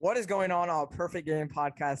What is going on, all Perfect Game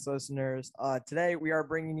Podcast listeners? Today, we are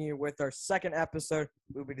bringing you with our second episode.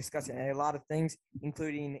 We'll be discussing a lot of things,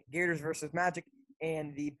 including Gators versus Magic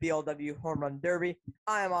and the BLW Home Run Derby.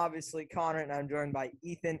 I am obviously Connor, and I'm joined by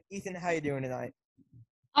Ethan. Ethan, how you doing tonight?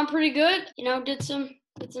 I'm pretty good. Did some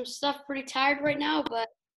stuff. Pretty tired right now, but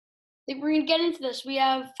I think we're gonna get into this. We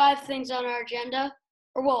have 5 things on our agenda,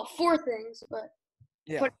 or 4 things, but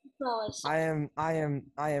Yeah. I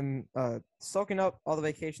am soaking up all the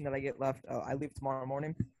vacation that I get left. I leave tomorrow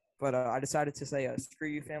morning, but I decided to say screw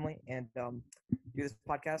you, family, and do this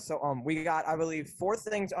podcast. So we got, I believe, 4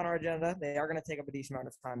 things on our agenda. They are going to take up a decent amount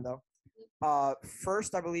of time, though.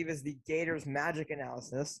 First, I believe, is the Gators Magic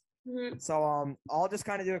analysis. Mm-hmm. So I'll just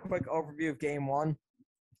kind of do a quick overview of Game 1.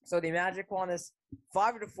 So the Magic won is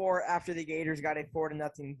 5-4 after the Gators got a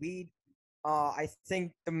 4-0 lead. I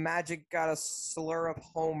think the Magic got a slur of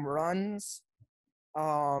home runs.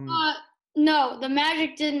 No, the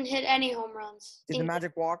Magic didn't hit any home runs. Did the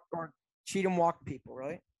Magic walk or Cheatham walk people,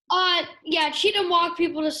 right? Yeah, Cheatham walked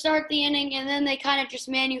people to start the inning, and then they kind of just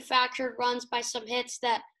manufactured runs by some hits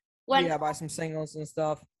that went. Yeah, by some singles and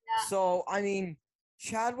stuff. Yeah. So, I mean,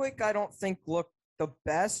 Chadwick, I don't think looked the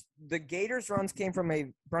best. The Gators runs came from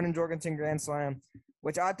a Brendan Jorgensen grand slam,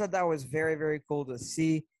 which I thought that was very, very cool to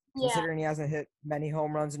see. Yeah. Considering he hasn't hit many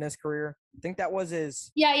home runs in his career. I think that was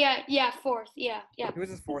his 4th. Yeah. It was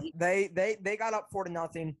his 4th. They got up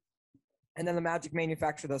 4-0, and then the Magic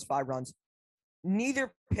manufactured those 5 runs.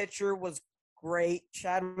 Neither pitcher was great.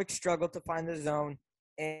 Chadwick struggled to find the zone,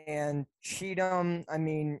 and Cheatham's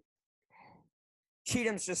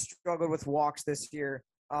just struggled with walks this year.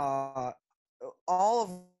 All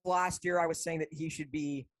of last year I was saying that he should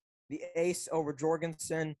be the ace over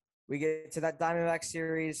Jorgensen. We get to that Diamondback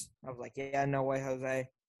series. I was like, yeah, no way, Jose.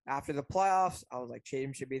 After the playoffs, I was like,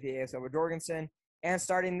 Cheatham should be the ace over Jorgensen. And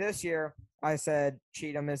starting this year, I said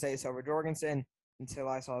Cheatham is ace over Jorgensen until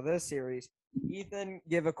I saw this series. Ethan,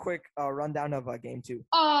 give a quick rundown of Game 2.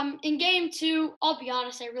 In Game 2, I'll be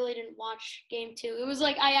honest, I really didn't watch Game 2. It was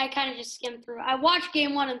like I kind of just skimmed through. I watched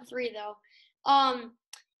Game 1 and 3, though.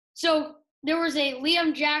 So there was a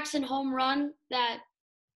Liam Jackson home run that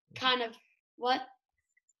kind of – what?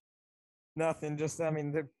 Nothing. Just,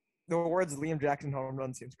 the words Liam Jackson home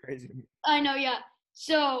run seems crazy to me. I know, yeah.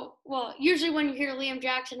 So, usually when you hear Liam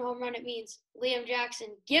Jackson home run, it means Liam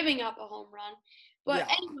Jackson giving up a home run. But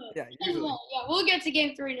anyway, we'll get to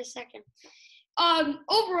Game 3 in a second.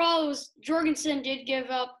 Overall, Jorgensen did give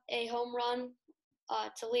up a home run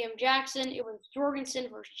to Liam Jackson. It was Jorgensen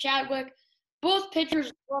versus Chadwick. Both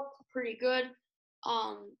pitchers looked pretty good.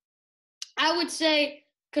 I would say,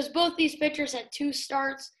 because both these pitchers had 2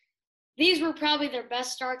 starts, these were probably their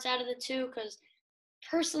best starts out of the 2, because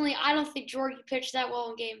personally, I don't think Jorgie pitched that well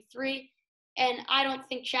in Game 3, and I don't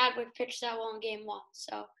think Chadwick pitched that well in Game 1.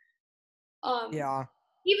 So,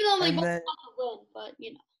 even though they both got the win, but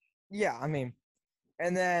Yeah,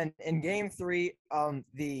 and then in Game 3,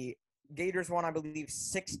 the Gators won, I believe,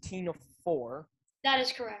 16-4. That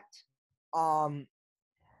is correct.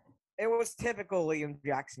 It was typical Liam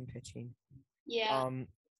Jackson pitching. Yeah.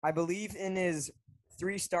 I believe in his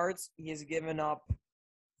 3 starts, he has given up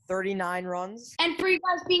 39 runs. And for you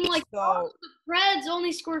guys being like, the Reds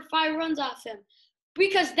only scored 5 runs off him,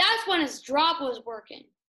 because that's when his drop was working.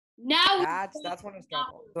 Now that's when his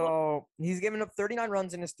drop was. So he's given up 39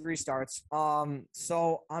 runs in his 3 starts.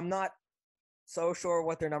 So I'm not so sure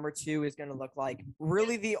what their number 2 is going to look like.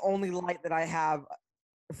 Really, the only light that I have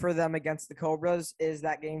for them against the Cobras is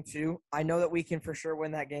that Game 2. I know that we can for sure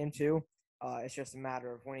win that Game 2. It's just a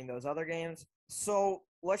matter of winning those other games. So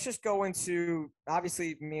let's just go into,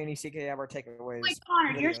 obviously, me and ECK have our takeaways. Wait,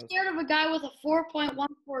 Connor, you're scared of a guy with a 4.14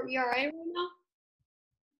 ERA right now?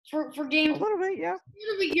 For Game 2? A little bit, yeah.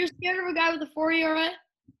 You're scared of a guy with a 4 ERA?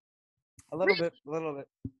 A little bit.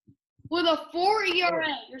 With a 4 ERA,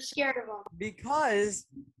 you're scared of him. Because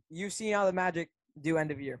you've seen how the Magic do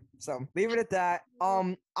end of year. So leave it at that.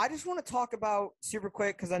 I just want to talk about super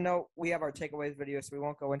quick, because I know we have our takeaways video, so we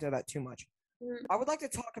won't go into that too much. I would like to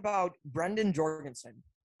talk about Brendan Jorgensen,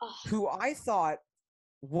 who I thought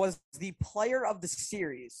was the player of the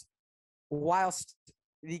series whilst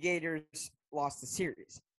the Gators lost the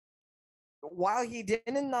series. While he did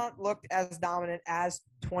not look as dominant as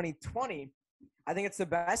 2020, I think it's the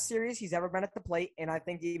best series he's ever been at the plate, and I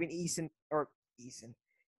think even Ethan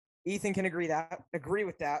can agree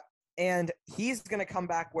with that. And he's going to come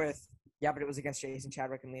back with, but it was against Jason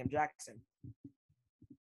Chadwick and Liam Jackson.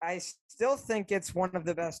 I still think it's one of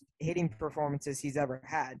the best hitting performances he's ever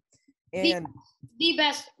had. And the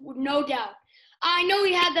best, no doubt. I know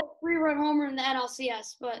he had that 3-run homer in the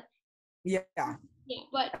NLCS, but yeah, Yeah,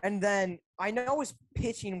 but and then I know his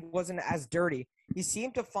pitching wasn't as dirty. He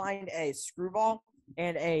seemed to find a screwball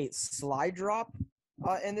and a slide drop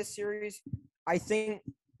in this series. I think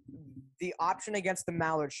the option against the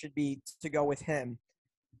Mallards should be to go with him.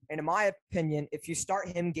 And in my opinion, if you start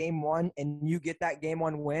him game 1 and you get that game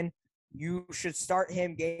 1 win, you should start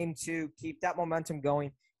him game 2, keep that momentum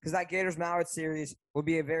going, because that Gators-Mallards series will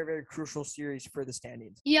be a very, very crucial series for the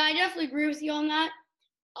standings. Yeah, I definitely agree with you on that.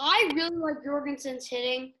 I really like Jorgensen's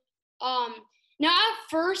hitting. Now at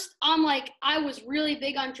first I was really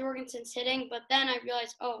big on Jorgensen's hitting, but then I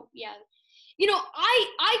realized, oh yeah,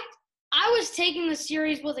 I was taking the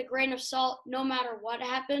series with a grain of salt, no matter what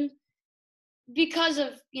happened, because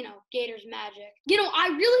of Gators magic. I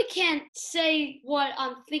really can't say what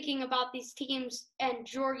I'm thinking about these teams and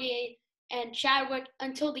Jorge and Chadwick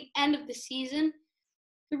until the end of the season.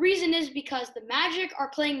 The reason is because the Magic are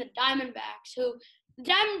playing the Diamondbacks, who the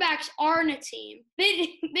Diamondbacks aren't a team.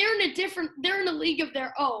 They're in a league of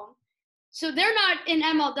their own. So they're not in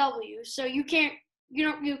MLW, so you can't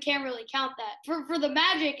really count that. For the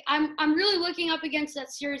Magic, I'm really looking up against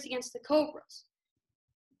that series against the Cobras.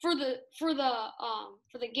 For the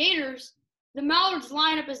Gators, the Mallards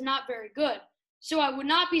lineup is not very good. So I would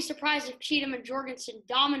not be surprised if Cheatham and Jorgensen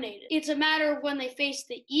dominated. It's a matter of when they face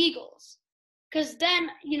the Eagles. Because then,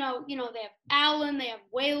 they have Allen, they have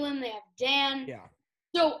Waylon, they have Dan. Yeah.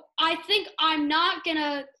 So I think I'm not going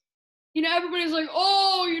to, everybody's like,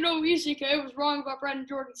 oh, ECK was wrong about Brendan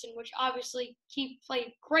Jorgensen, which obviously he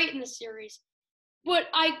played great in the series. But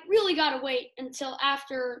I really got to wait until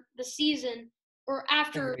after the season or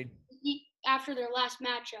after their last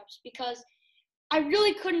matchups, because I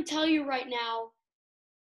really couldn't tell you right now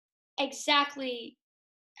exactly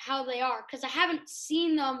how they are, because I haven't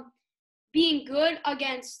seen them being good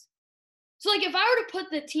against. So, if I were to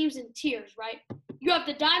put the teams in tiers, right? You have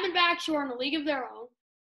the Diamondbacks, who are in a league of their own.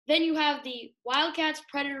 Then you have the Wildcats,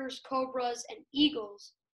 Predators, Cobras, and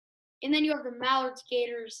Eagles. And then you have the Mallards,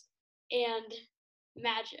 Gators, and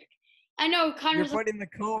Magic. I know You're putting the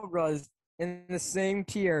Cobras in the same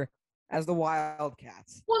tier as the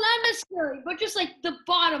Wildcats. Well, not necessarily, but just the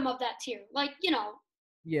bottom of that tier.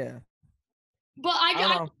 Yeah. But I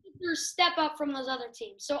think they're a step up from those other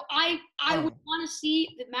teams. So I would want to see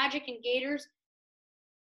the Magic and Gators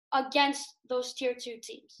against those tier 2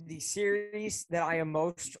 teams. The series that I am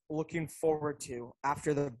most looking forward to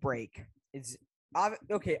after the break is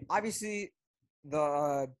obviously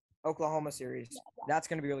the Oklahoma series. Yeah. That's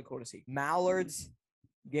going to be really cool to see. Mallards,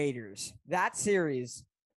 Gators. That series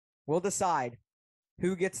will decide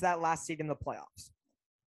who gets that last seed in the playoffs.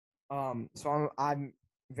 So I'm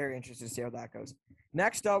very interested to see how that goes.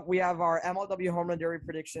 Next up, we have our MLW Home Run Derby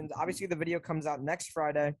predictions. Obviously, the video comes out next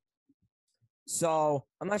Friday. So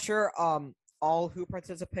I'm not sure all who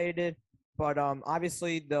participated, but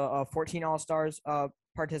obviously the 14 All-Stars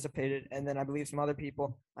participated, and then I believe some other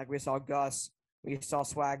people, like we saw Gus, we saw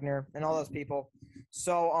Swagner, and all those people.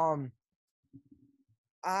 So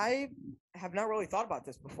I have not really thought about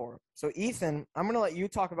this before. So Ethan, I'm going to let you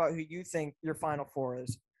talk about who you think your Final Four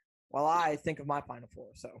is, while I think of my Final Four.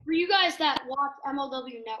 So for you guys that watch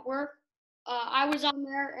MLW Network, I was on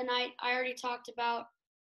there, and I already talked about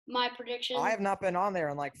my prediction. I have not been on there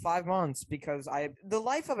in 5 months because the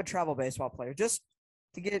life of a travel baseball player, just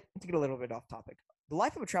to get a little bit off topic, the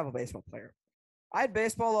life of a travel baseball player. I had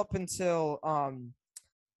baseball up until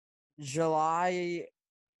July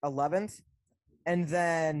 11th, and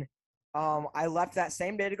then I left that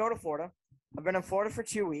same day to go to Florida. I've been in Florida for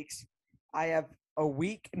 2 weeks. I have a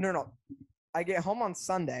week. No. I get home on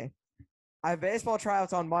Sunday. I have baseball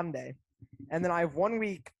tryouts on Monday, and then I have 1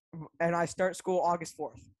 week, and I start school August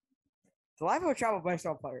 4th. The life of a travel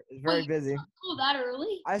baseball player is very busy. School that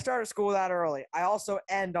early? I started school that early. I also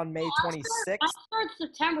end on May 26th. I start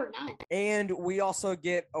September 9th. And we also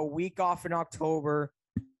get a week off in October,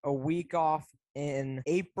 a week off in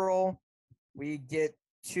April. We get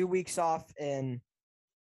 2 weeks off in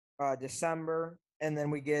December, and then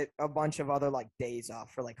we get a bunch of other days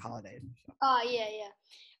off for holidays. Yeah.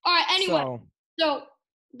 All right. Anyway, so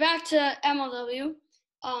back to MLW.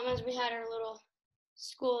 As we had our little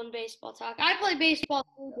school and baseball talk. I play baseball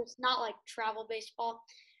too, just not travel baseball.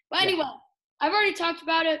 But anyway, I've already talked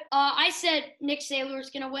about it. I said Nick Saylor is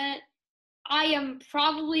gonna win it. I am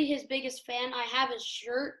probably his biggest fan. I have his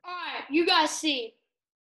shirt. All right, you guys see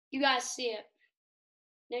it.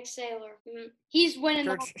 Nick Saylor. He's winning.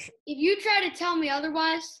 If you try to tell me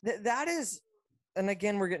otherwise. That is, and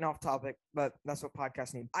again, we're getting off topic, but that's what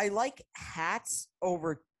podcasts need. I like hats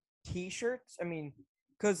over T-shirts. I mean,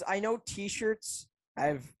 because I know T-shirts, I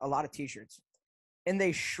have a lot of T-shirts, and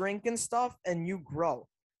they shrink and stuff, and you grow.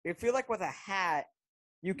 I feel like with a hat,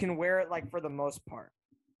 you can wear it like for the most part.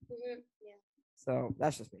 Mm-hmm. Yeah. So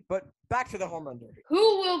that's just me. But back to the home run derby.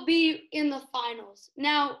 Who will be in the finals?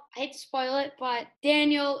 Now, I hate to spoil it, but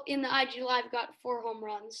Daniel in the IG Live got 4 home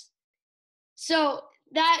runs. So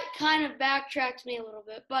that kind of backtracks me a little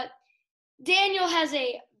bit. But Daniel has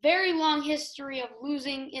a very long history of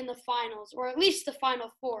losing in the finals, or at least the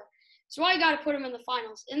Final Four. So I got to put him in the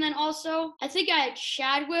finals. And then also, I think I had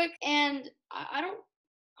Chadwick, and I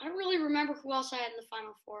don't really remember who else I had in the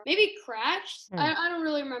Final Four. Maybe Cratch? I don't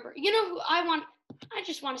really remember. You know who I want? I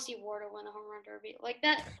just want to see Warda win the home run derby. Like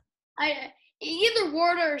that, either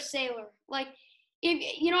Warda or Sailor. Like,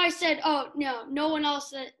 if I said, oh no one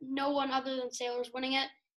other than Sailor's winning it.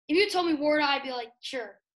 If you told me Warda, I'd be like,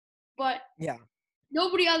 sure. But yeah,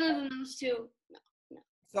 nobody other than those two. No.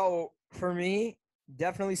 So for me,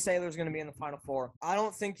 definitely Sailor's going to be in the Final Four. I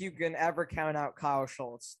don't think you can ever count out Kyle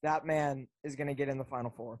Schultz. That man is going to get in the Final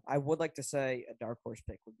Four. I would like to say a dark horse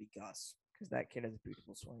pick would be Gus, because that kid has a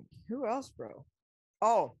beautiful swing. Who else, bro?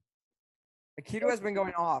 Oh, a kid who has been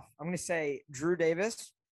going off. I'm going to say Drew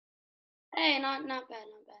Davis. Hey, not bad.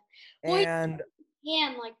 And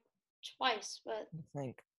well, like twice, but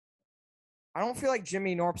I don't feel like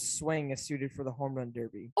Jimmy Norp's swing is suited for the home run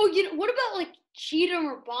derby. Oh, what about like Cheatham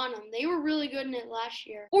or Bonham? They were really good in it last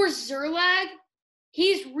year. Or Zerlag.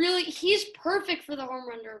 He's perfect for the home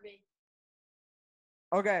run derby.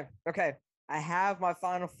 Okay. I have my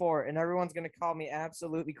Final Four, and everyone's going to call me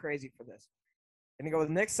absolutely crazy for this. I'm going to go with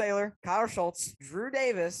Nick Sailor, Kyle Schultz, Drew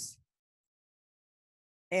Davis,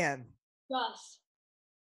 and Gus.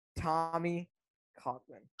 Tommy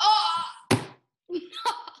Coughlin. Oh!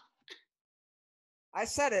 I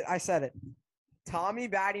said it. Tommy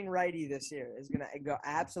batting righty this year is going to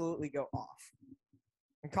absolutely go off.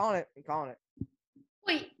 I'm calling it.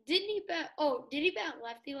 Wait, didn't he bat? Oh, did he bat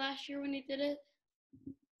lefty last year when he did it?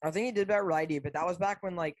 I think he did bat righty, but that was back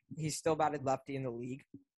when like he still batted lefty in the league.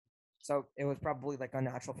 So it was probably like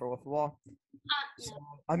unnatural for wiffle ball. So,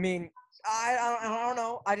 I mean, I don't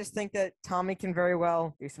know. I just think that Tommy can very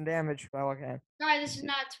well do some damage. Well, okay. Sorry, this is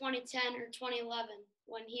not 2010 or 2011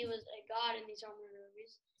 when he was a god in these home run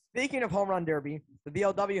derbies. Speaking of home run derby, the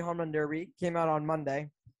BLW home run derby came out on Monday.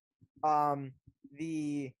 For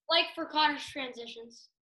Connor's transitions.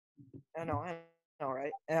 I know,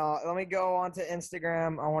 right? Let me go on to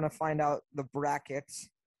Instagram. I want to find out the brackets.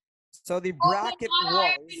 So the bracket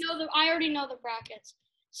I already know the brackets.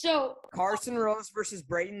 So Carson Rose versus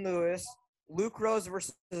Brayden Lewis, Luke Rose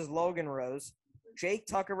versus Logan Rose, Jake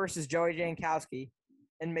Tucker versus Joey Jankowski,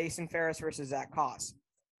 and Mason Ferris versus Zach Koss.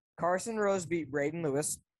 Carson Rose beat Brayden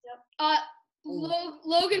Lewis. Yep.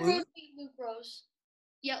 Logan Rose beat Luke Rose.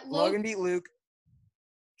 Yeah. Logan beat Luke.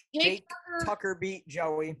 Jake Tucker beat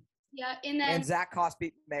Joey. Yeah, and Zach Koss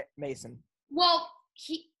beat Mason. Well,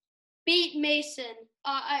 he beat Mason.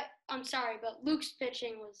 I'm sorry, but Luke's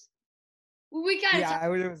pitching was. We kind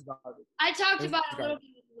of. It was garbage. I talked about it a little bit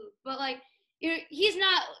with Luke, but he's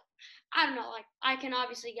not. I don't know. Like, I can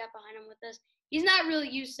obviously get behind him with this. He's not really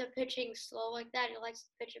used to pitching slow like that. He likes to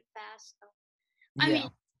pitch it fast. So. I mean,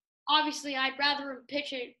 obviously, I'd rather him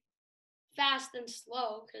pitch it fast than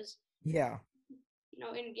slow because. Yeah.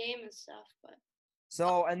 In game and stuff, but.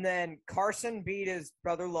 So, and then Carson beat his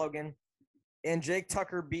brother Logan, and Jake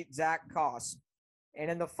Tucker beat Zach Koss. And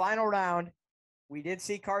in the final round, we did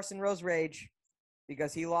see Carson Rose rage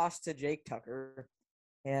because he lost to Jake Tucker.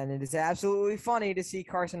 And it is absolutely funny to see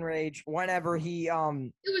Carson rage whenever he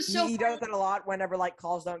it was so he does that a lot whenever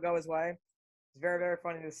calls don't go his way. It's very, very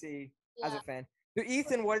funny to see as a fan. So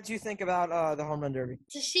Ethan, what did you think about the home run derby?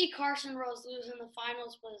 To see Carson Rose lose in the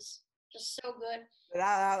finals was just so good.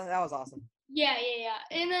 That was awesome. Yeah.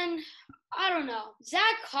 And then, I don't know. Zach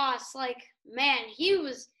Koss, man, he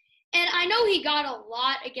was – and I know he got a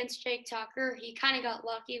lot against Jake Tucker. He kind of got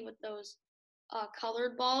lucky with those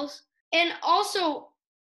colored balls. And also,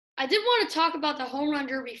 I did want to talk about the home run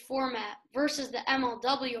derby format versus the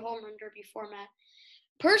MLW home run derby format.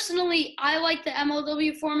 Personally, I like the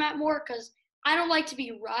MLW format more because I don't like to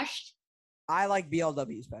be rushed. I like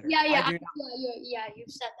BLWs better. Yeah, you've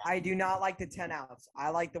said that. I do not like the 10 outs. I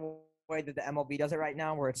like the way that the MLB does it right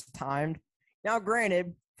now where it's timed. Now,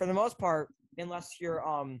 granted, for the most part, unless you're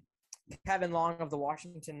Kevin Long of the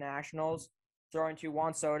Washington Nationals throwing to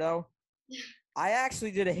Juan Soto, I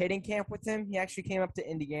actually did a hitting camp with him. He actually came up to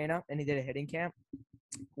Indiana, and he did a hitting camp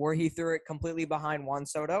where he threw it completely behind Juan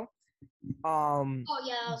Soto.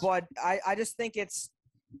 But I just think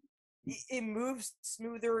it moves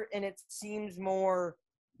smoother and it seems more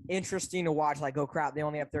interesting to watch. Like, oh crap, they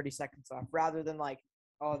only have 30 seconds left, rather than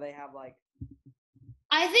they have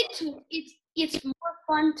I think it's more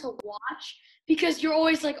fun to watch because you're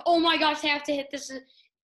always like, oh my gosh, they have to hit this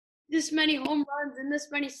this many home runs in this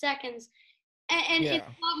many seconds. And it's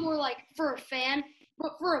a lot more like for a fan,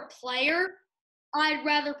 but for a player, I'd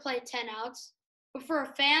rather play 10 outs. But for a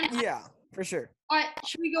fan, for sure. All right,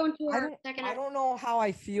 should we go into our second? I don't know how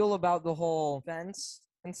I feel about the whole fence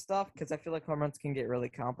and stuff because I feel like home runs can get really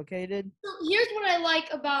complicated. So here's what I like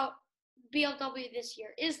about BLW this year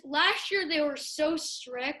is last year they were so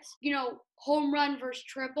strict, home run versus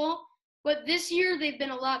triple, but this year they've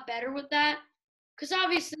been a lot better with that because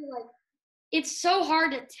obviously it's so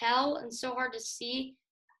hard to tell and so hard to see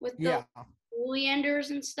with the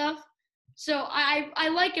oleanders and stuff. So I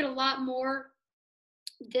like it a lot more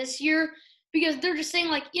this year because they're just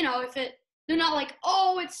saying they're not like,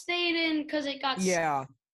 oh, it stayed in because it got there,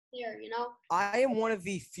 I am one of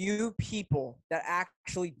the few people that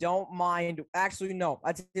actually don't mind. Actually, no,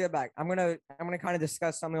 I take it back. I'm gonna kind of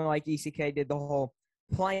discuss something like ECK did, the whole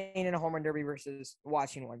playing in a home run derby versus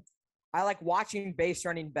watching one. I like watching base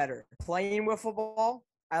running better. Playing wiffle ball,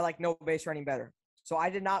 I like no base running better. So I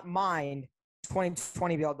did not mind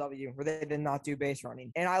 2020 BLW where they did not do base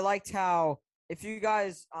running, and I liked how. If you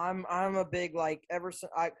guys, I'm a big because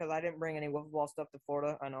I didn't bring any wiffle ball stuff to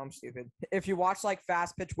Florida. I know I'm stupid. If you watch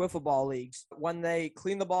fast pitch wiffle ball leagues, when they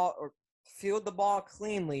clean the ball or field the ball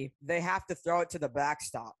cleanly, they have to throw it to the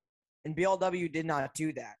backstop. And BLW did not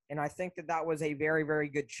do that. And I think that was a very, very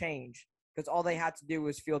good change because all they had to do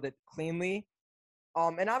was field it cleanly.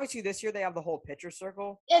 And obviously this year they have the whole pitcher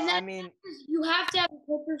circle. And you have to have a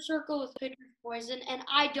pitcher circle with pitcher's poison, and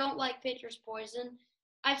I don't like pitcher's poison.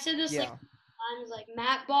 I've said this times like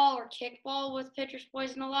mat ball or kickball with pitcher's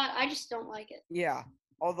poison a lot. I just don't like it. Yeah.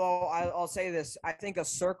 Although I'll say this, I think a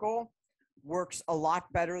circle works a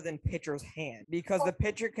lot better than pitcher's hand because the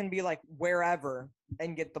pitcher can be wherever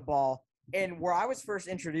and get the ball. And where I was first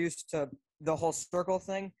introduced to the whole circle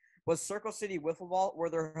thing was Circle City Wiffle Ball,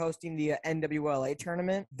 where they're hosting the NWLA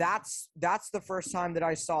tournament. That's the first time that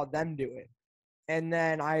I saw them do it. And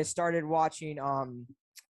then I started watching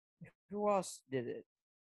who else did it?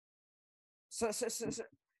 So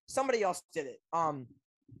somebody else did it.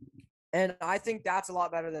 And I think that's a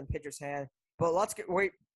lot better than pitcher's hand. But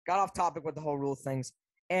got off topic with the whole rule things.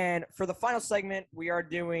 And for the final segment, we are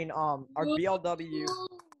doing our BLW.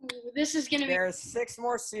 This is going to be. There's 6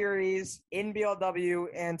 more series in BLW,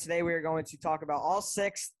 and today we are going to talk about all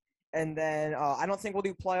 6. And then I don't think we'll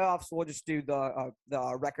do playoffs. We'll just do the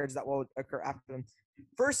records that will occur after them.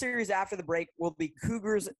 First series after the break will be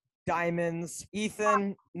Cougars, Diamonds.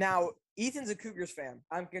 Ethan. Now, Ethan's a Cougars fan.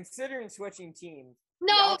 I'm considering switching teams.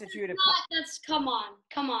 No, come on.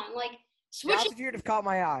 Switching. The altitude have caught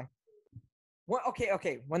my eye. What?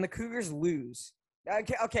 Okay. When the Cougars lose,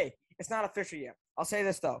 okay, it's not official yet. I'll say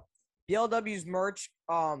this though, BLW's merch,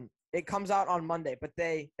 it comes out on Monday, but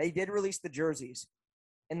they did release the jerseys,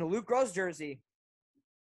 and the Luke Rose jersey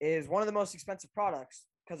is one of the most expensive products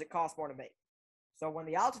because it costs more to make. So when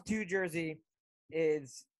the altitude jersey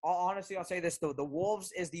is, honestly, I'll say this though, the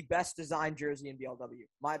Wolves is the best designed jersey in BLW.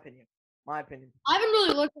 My opinion. I haven't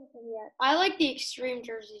really looked at them yet. I like the extreme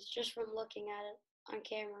jerseys just from looking at it on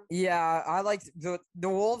camera. Yeah, I like the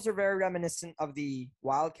Wolves are very reminiscent of the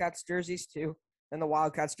Wildcats jerseys too. And the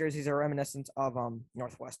Wildcats jerseys are reminiscent of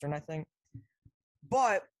Northwestern, I think.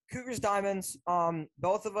 But Cougars, Diamonds,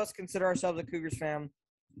 both of us consider ourselves a Cougars fan,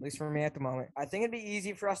 at least for me at the moment. I think it'd be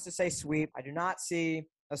easy for us to say sweep. I do not see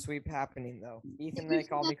a sweep happening though. Ethan may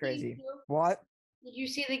call me crazy. What? Did you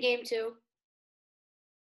see the game too?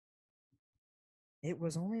 It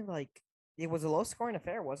was only it was a low-scoring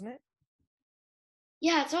affair, wasn't it?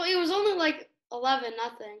 Yeah, so it was only 11-0. I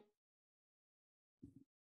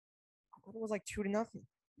thought it was 2-0.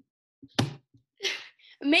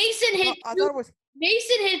 Mason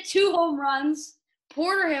hit 2 home runs.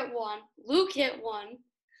 Porter hit 1. Luke hit 1.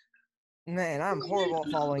 Man, I'm horrible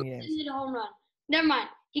at following games. Hit a home run. Never mind.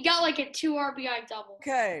 He got a 2 RBI double.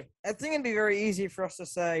 Okay, I think it'd be very easy for us to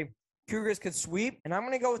say Cougars could sweep, and I'm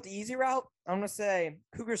going to go with the easy route. I'm going to say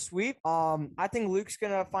Cougars sweep. I think Luke's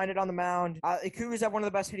going to find it on the mound. Cougars have one of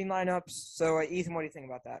the best hitting lineups. So, Ethan, what do you think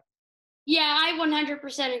about that? Yeah, I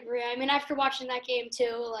 100% agree. I mean, after watching that game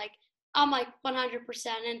too, I'm 100%.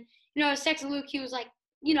 And, I was texting Luke. He was that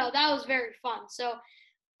was very fun. So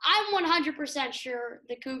I'm 100% sure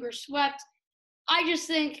the Cougars swept. I just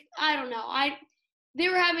think, I don't know.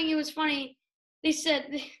 It was funny. They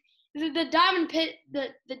said the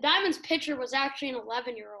Diamonds pitcher was actually an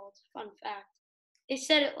 11-year-old. Fun fact. They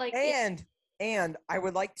said it and I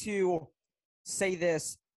would like to say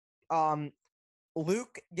this.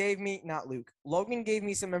 Logan gave me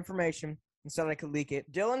some information and said I could leak it.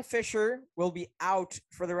 Dylan Fisher will be out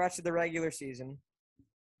for the rest of the regular season.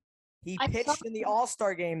 He pitched in the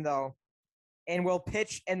All-Star game though, and will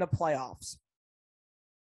pitch in the playoffs.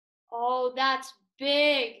 Oh, that's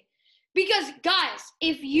big. Because, guys,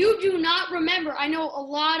 if you do not remember, I know a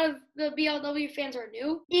lot of the BLW fans are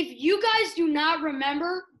new. If you guys do not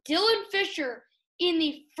remember, Dylan Fisher in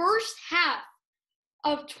the first half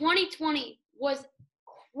of 2020 was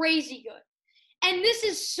crazy good. And this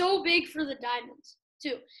is so big for the Diamonds,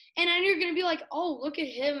 too. And then you're going to be like, oh, look at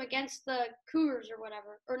him against the Cougars or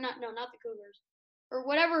whatever. Or not the Cougars. Or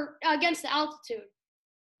whatever, against the Altitude.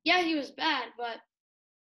 Yeah, he was bad, but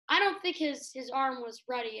I don't think his arm was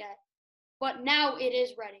ready yet. But now it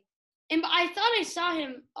is ready. And I thought I saw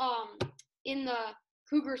him in the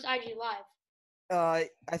Cougars IG Live. I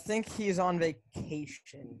think he's on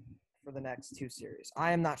vacation for the next 2 series.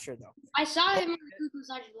 I am not sure, though. I saw him in the Cougars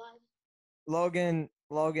IG Live.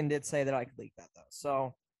 Logan did say that I could leak that, though.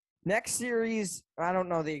 So, next series, I don't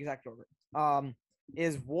know the exact order,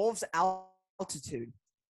 is Wolves Altitude.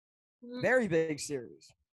 Mm-hmm. Very big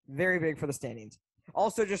series. Very big for the standings.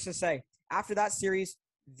 Also, just to say, after that series,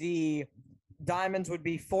 the Diamonds would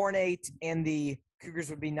be 4-8, and the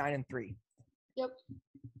Cougars would be 9-3. Yep.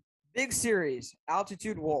 Big series,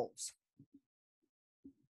 Altitude Wolves.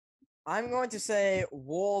 I'm going to say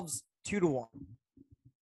Wolves 2-1.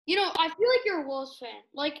 You know, I feel like you're a Wolves fan.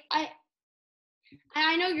 Like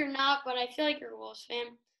I know you're not, but I feel like you're a Wolves fan.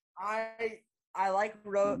 I like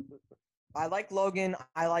Logan.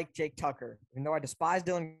 I like Jake Tucker, even though I despise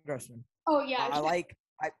Dylan Grossman. Oh yeah.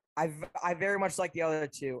 I very much like the other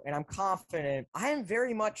two, and I'm confident. I am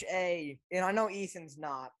very much and I know Ethan's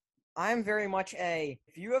not. I'm very much if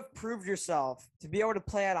you have proved yourself to be able to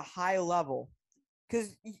play at a high level,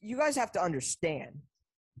 because you guys have to understand,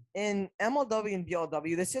 in MLW and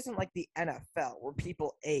BLW, this isn't like the NFL where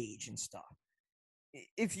people age and stuff.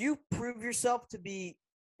 If you prove yourself to be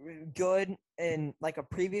good in like a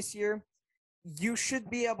previous year, you should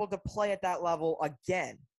be able to play at that level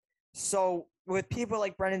again. So with people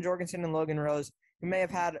like Brendan Jorgensen and Logan Rose, who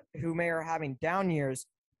may are having down years,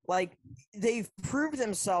 like they've proved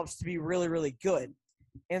themselves to be really, really good.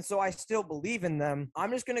 And so I still believe in them.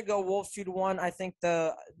 I'm just gonna go Wolves 2-1. I think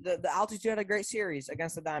the Altitude had a great series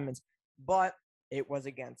against the Diamonds, but it was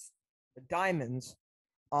against the Diamonds.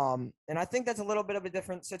 And I think that's a little bit of a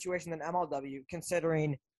different situation than MLW,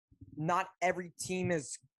 considering not every team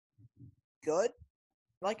is good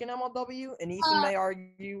like in MLW, and Ethan may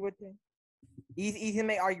argue with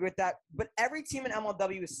that, but every team in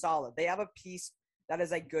MLW is solid. They have a piece that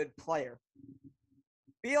is a good player.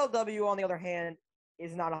 BLW, on the other hand,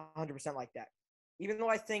 is not 100% like that. Even though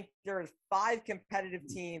I think there are 5 competitive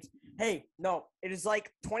teams. Hey, no, it is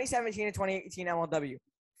like 2017 and 2018 MLW.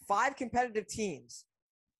 5 competitive teams,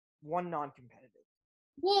 1 non-competitive.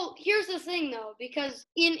 Well, here's the thing, though, because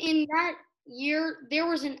in that year, there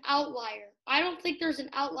was an outlier. I don't think there's an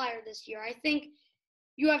outlier this year. I think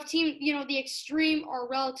you have team, the Extreme are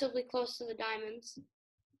relatively close to the Diamonds.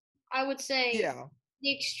 I would say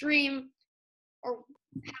the Extreme have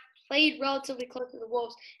played relatively close to the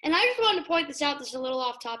Wolves. And I just wanted to point this out. This is a little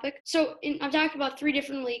off topic. So I'm talking about 3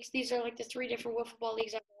 different leagues. These are like the 3 different wiffle ball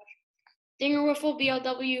leagues I've watched. Dinger Wiffle,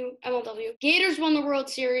 BLW, MLW. Gators won the World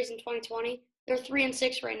Series in 2020. They're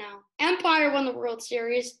 3-6 right now. Empire won the World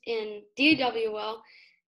Series in DWL.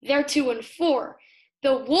 They're 2-4.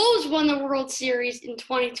 The Wolves won the World Series in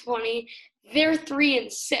 2020. They're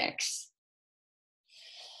 3-6.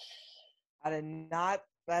 I did not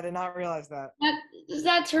realize that. Does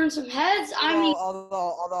that turn some heads?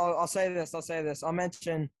 Although I'll say this. I'll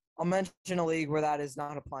mention a league where that is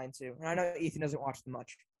not applying to. And I know Ethan doesn't watch them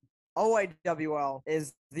much. OIWL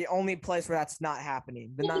is the only place where that's not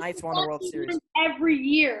happening. The Knights won the World Series every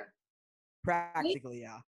year. Practically,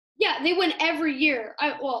 yeah. Yeah, they win every year.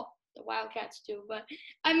 The Wildcats do, but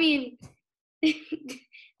I mean,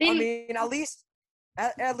 at least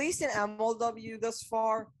in MLW thus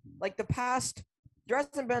far, like the past, there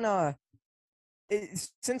hasn't been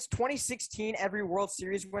since 2016. Every World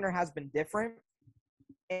Series winner has been different,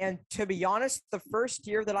 and to be honest, the first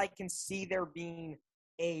year that I can see there being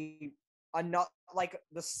the the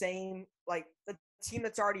team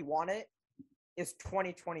that's already won it is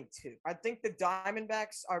 2022. I think the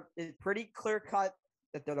Diamondbacks is pretty clear cut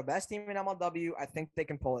that they're the best team in MLW. I think they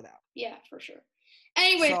can pull it out. Yeah, for sure.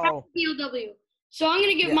 Anyway, BLW. So I'm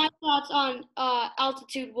going to give my thoughts on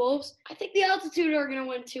Altitude Wolves. I think the Altitude are going to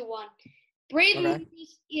win 2-1. Braden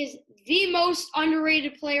Lewis is the most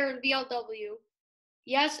underrated player in BLW.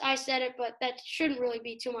 Yes, I said it, but that shouldn't really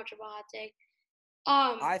be too much of a hot take.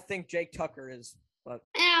 I think Jake Tucker is, but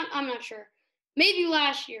I'm not sure. Maybe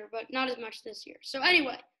last year, but not as much this year. So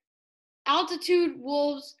anyway, Altitude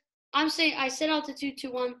Wolves. I said Altitude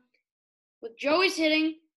 2-1 with Joey's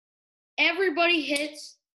hitting, everybody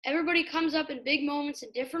hits. Everybody comes up in big moments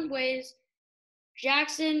in different ways.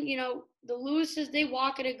 Jackson, the Lewises, they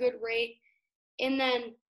walk at a good rate. And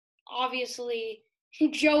then, obviously,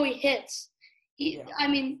 Joey hits. He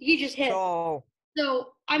just hits. So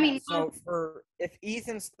if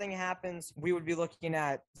Ethan's thing happens, we would be looking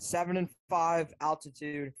at 7-5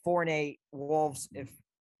 altitude, 4-8 Wolves. If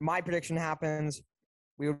my prediction happens,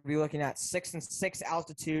 we would be looking at 6-6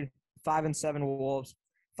 altitude, 5-7 Wolves.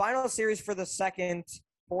 Final series for the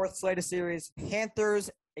fourth slate of series, Panthers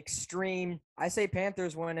Extreme. I say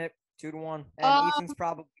Panthers win it 2-1, and Ethan's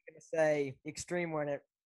probably gonna say Extreme win it.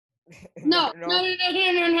 No.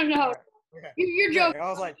 You're joking. I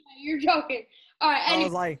was like, you're joking. All right.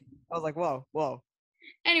 Anyway. I was like, whoa.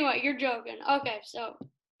 Anyway, you're joking. Okay, so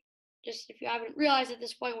just if you haven't realized at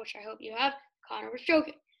this point, which I hope you have, Connor was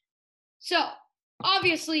joking. So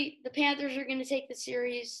obviously, the Panthers are going to take the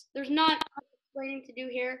series. There's not much explaining to do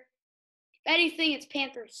here. If anything, it's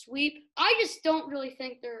Panthers sweep. I just don't really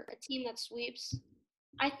think they're a team that sweeps.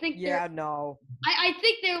 I think I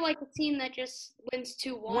think they're like a team that just wins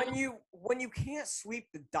 2-1. When you can't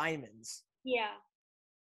sweep the Diamonds. Yeah.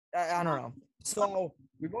 I don't know. So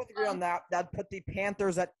we both agree on that. That'd put the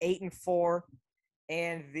Panthers at 8-4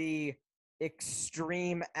 and the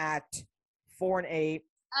Extreme at 4-8.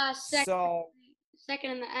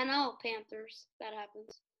 Second in the NL, Panthers. That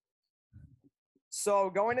happens. So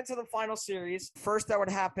going into the final series, first that would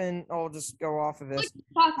happen. I'll just go off of this. Let's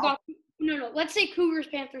talk about no. Let's say Cougars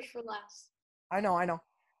Panthers for last. I know.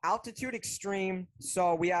 Altitude Extreme.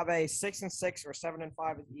 So we have a 6-6 or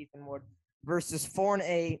 7-5 as Ethan would versus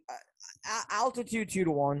 4-8. Altitude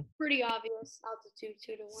 2-1. Pretty obvious. Altitude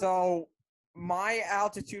 2-1. So my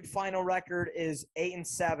altitude final record is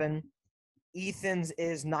 8-7. Ethan's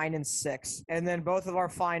is 9-6, and then both of our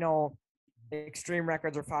final Extreme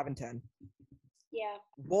records are 5-10. Yeah.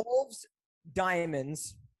 Wolves,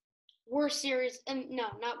 Diamonds. Worst series, and no,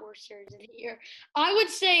 not worst series of the year. I would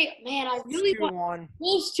say, man, I really want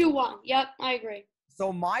Wolves 2-1. Yep, I agree.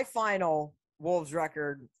 So my final Wolves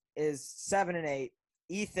record is 7-8.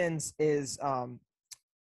 Ethan's is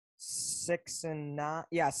 6-9.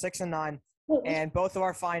 Yeah, 6-9. And both of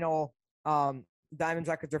our final Diamonds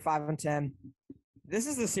records are 5-10. This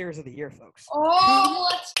is the series of the year, folks. Oh,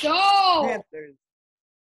 let's go! Panthers.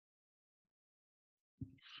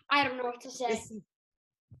 I don't know what to say.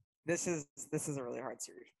 This is a really hard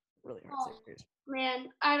series. Really hard series. Man,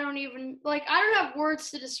 I don't have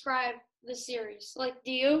words to describe the series. Like,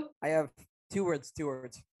 do you? I have two words.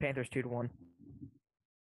 Panthers 2-1.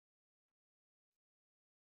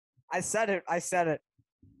 I said it.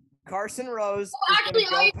 Carson Rose is going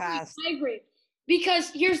to go past. I agree. Because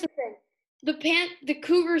here's the thing. The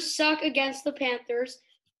Cougars suck against the Panthers,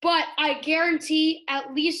 but I guarantee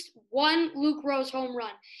at least one Luke Rose home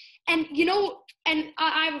run. And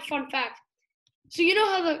I have a fun fact. So you know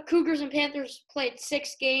how the Cougars and Panthers played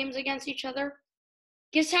 6 games against each other?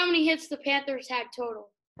 Guess how many hits the Panthers had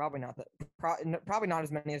total? Probably not probably not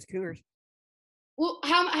as many as Cougars. Well,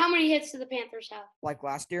 how many hits did the Panthers have? Like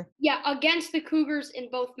last year? Yeah, against the Cougars in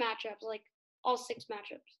both matchups, like all 6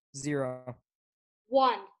 matchups. 0.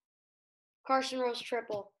 1. Carson Rose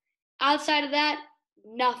triple. Outside of that,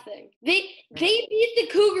 nothing. They beat the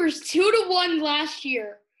Cougars 2-1 last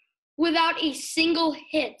year without a single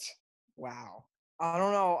hit. Wow. I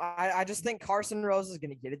don't know. I just think Carson Rose is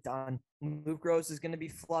going to get it done. Luke Rose is going to be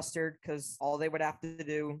flustered because all they would have to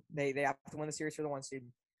do, they have to win the series for the 1 seed.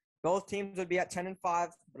 Both teams would be at 10-5,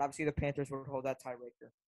 but obviously the Panthers would hold that tiebreaker.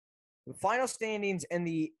 The final standings in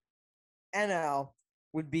the NL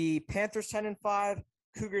would be Panthers 10-5,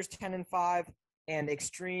 Cougars 10-5, and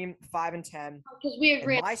Extreme 5-10. Because we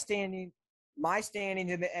agree. And my standing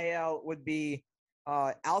in the AL would be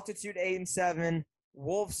Altitude 8-7,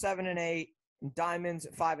 Wolves 7-8, and Diamonds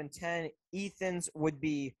 5-10. Ethan's would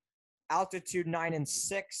be Altitude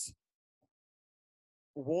 9-6,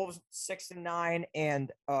 Wolves 6-9,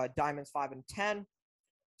 and Diamonds 5-10.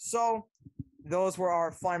 So those were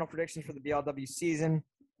our final predictions for the BLW season.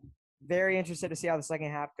 Very interested to see how the second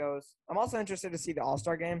half goes. I'm also interested to see the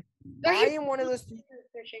All-Star game. I'm one of those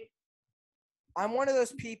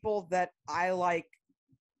people that I like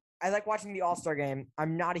watching the All-Star game.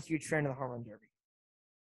 I'm not a huge fan of the Home Run Derby.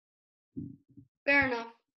 Fair enough.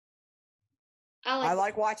 I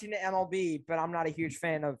like watching the MLB, but I'm not a huge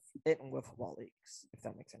fan of it in wiffle ball leagues, if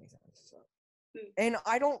that makes any sense. So. And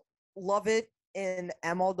I don't love it in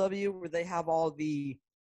MLW where they have all the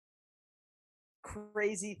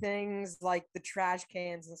crazy things like the trash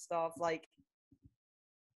cans and stuff. Like,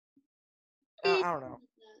 I don't know.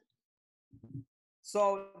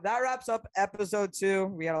 So that wraps up episode 2.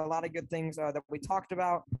 We had a lot of good things that we talked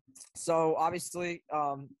about. So obviously,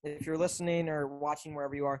 if you're listening or watching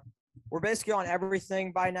wherever you are, we're basically on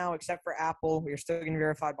everything by now except for Apple. We are still getting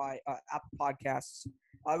verified by Apple Podcasts.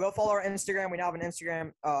 Go follow our Instagram. We now have an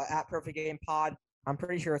Instagram at Perfect Game Pod. I'm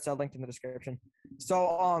pretty sure it's linked in the description.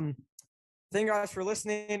 So thank you guys for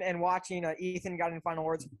listening and watching. Ethan, got any final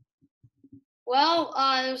words? Well,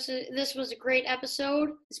 this was a great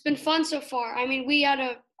episode. It's been fun so far. I mean, we had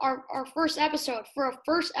our first episode. For a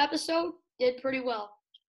first episode, did pretty well.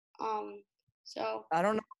 So I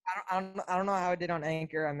don't know how I did on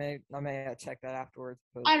Anchor. I may check that afterwards.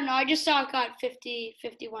 But. I don't know. I just saw it got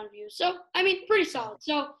 51 views. So I mean, pretty solid.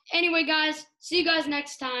 So anyway, guys, see you guys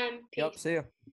next time. Peace. Yep. See you.